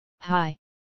Hi.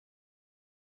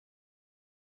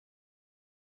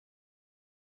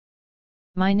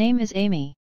 My name is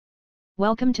Amy.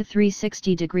 Welcome to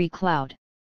 360-degree Cloud.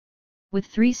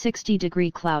 With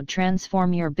 360-degree Cloud,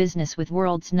 transform your business with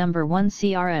world's #1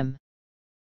 CRM.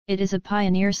 It is a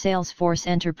pioneer Salesforce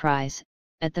enterprise,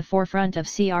 at the forefront of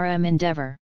CRM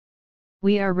endeavor.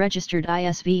 We are registered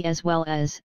ISV as well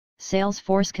as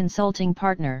Salesforce consulting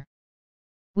partner.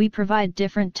 We provide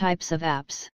different types of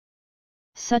apps,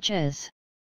 such as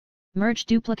Merge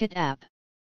Duplicate app,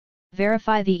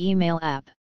 Verify the Email app,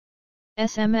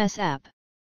 SMS app,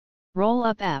 Roll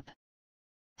Up app,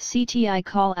 CTI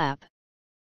Call app,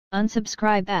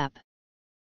 Unsubscribe app,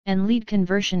 and Lead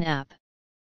Conversion app.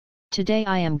 Today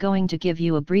I am going to give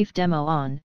you a brief demo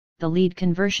on the Lead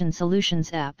Conversion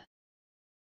Solutions app.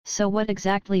 So what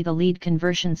exactly the Lead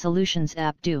Conversion Solutions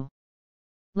app do?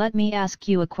 Let me ask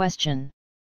you a question.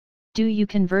 Do you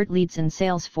convert leads in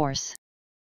Salesforce?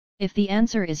 If the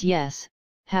answer is yes,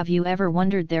 have you ever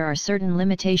wondered there are certain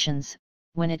limitations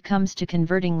when it comes to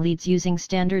converting leads using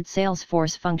standard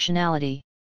Salesforce functionality?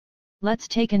 Let's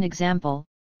take an example.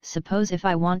 Suppose if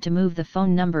I want to move the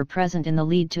phone number present in the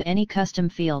lead to any custom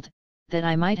field that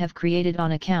I might have created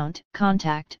on account,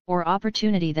 contact, or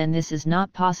opportunity, then this is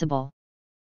not possible.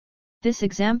 This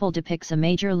example depicts a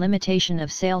major limitation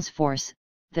of Salesforce,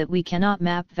 that we cannot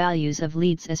map values of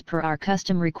leads as per our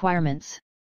custom requirements.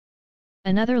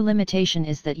 Another limitation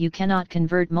is that you cannot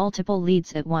convert multiple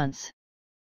leads at once.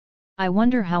 I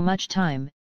wonder how much time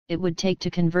it would take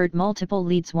to convert multiple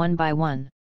leads one by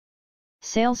one.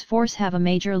 Salesforce have a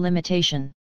major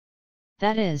limitation.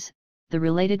 That is, the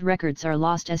related records are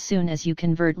lost as soon as you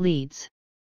convert leads.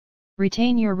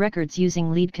 Retain your records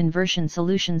using Lead Conversion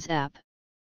Solutions app.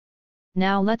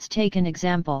 Now let's take an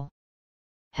example.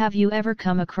 Have you ever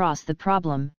come across the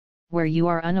problem where you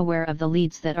are unaware of the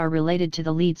leads that are related to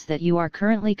the leads that you are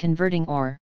currently converting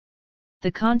or the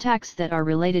contacts that are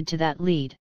related to that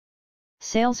lead?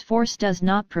 Salesforce does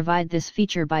not provide this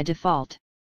feature by default.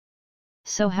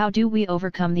 So how do we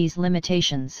overcome these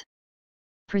limitations?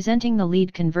 Presenting the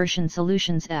Lead Conversion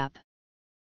Solutions app.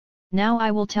 Now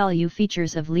I will tell you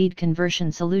features of Lead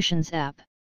Conversion Solutions app.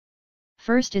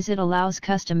 First is it allows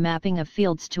custom mapping of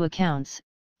fields to accounts,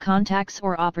 contacts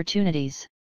or opportunities.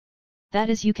 That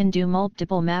is, you can do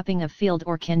multiple mapping of field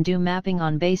or can do mapping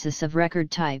on basis of record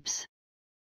types.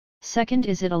 Second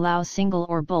is it allows single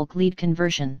or bulk lead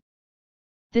conversion.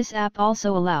 This app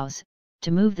also allows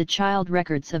to move the child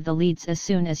records of the leads as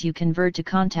soon as you convert to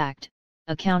contact,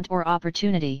 account or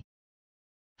opportunity.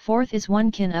 Fourth is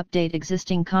one can update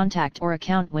existing contact or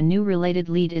account when new related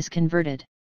lead is converted.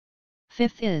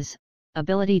 Fifth is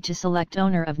ability to select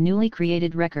owner of newly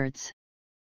created records.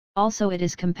 Also it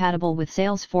is compatible with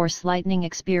Salesforce Lightning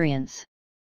Experience.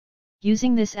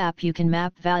 Using this app you can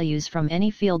map values from any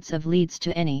fields of leads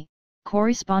to any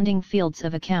corresponding fields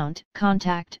of account,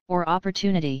 contact, or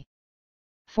opportunity.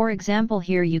 For example,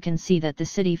 here you can see that the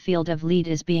city field of lead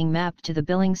is being mapped to the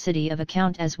billing city of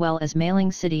account as well as mailing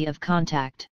city of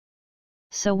contact.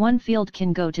 So one field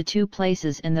can go to two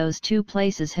places and those two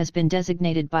places has been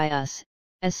designated by us,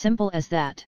 as simple as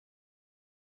that.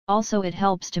 Also it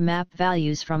helps to map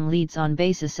values from leads on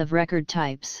basis of record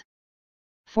types.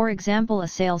 For example, a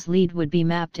sales lead would be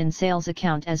mapped in sales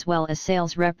account as well as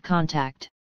sales rep contact.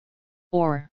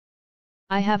 Or,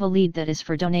 I have a lead that is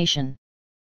for donation.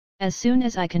 As soon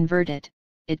as I convert it,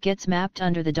 it gets mapped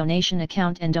under the donation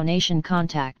account and donation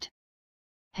contact.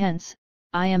 Hence,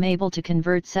 I am able to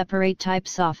convert separate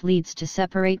types of leads to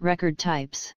separate record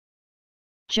types.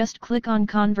 Just click on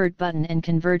Convert button and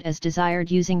convert as desired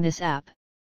using this app.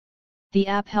 The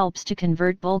app helps to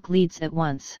convert bulk leads at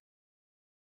once.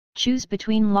 Choose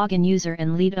between login user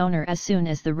and lead owner as soon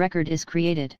as the record is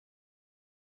created.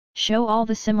 Show all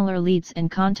the similar leads and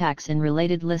contacts in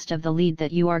related list of the lead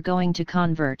that you are going to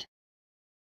convert.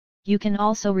 You can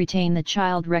also retain the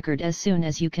child record as soon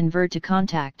as you convert to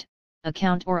contact,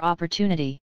 account or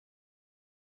opportunity.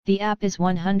 The app is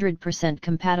 100%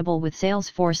 compatible with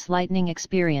Salesforce Lightning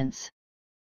Experience.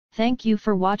 Thank you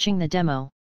for watching the demo.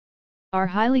 Our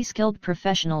highly skilled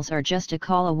professionals are just a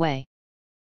call away.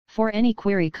 For any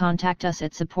query, contact us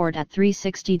at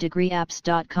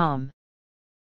support@360degreeapps.com.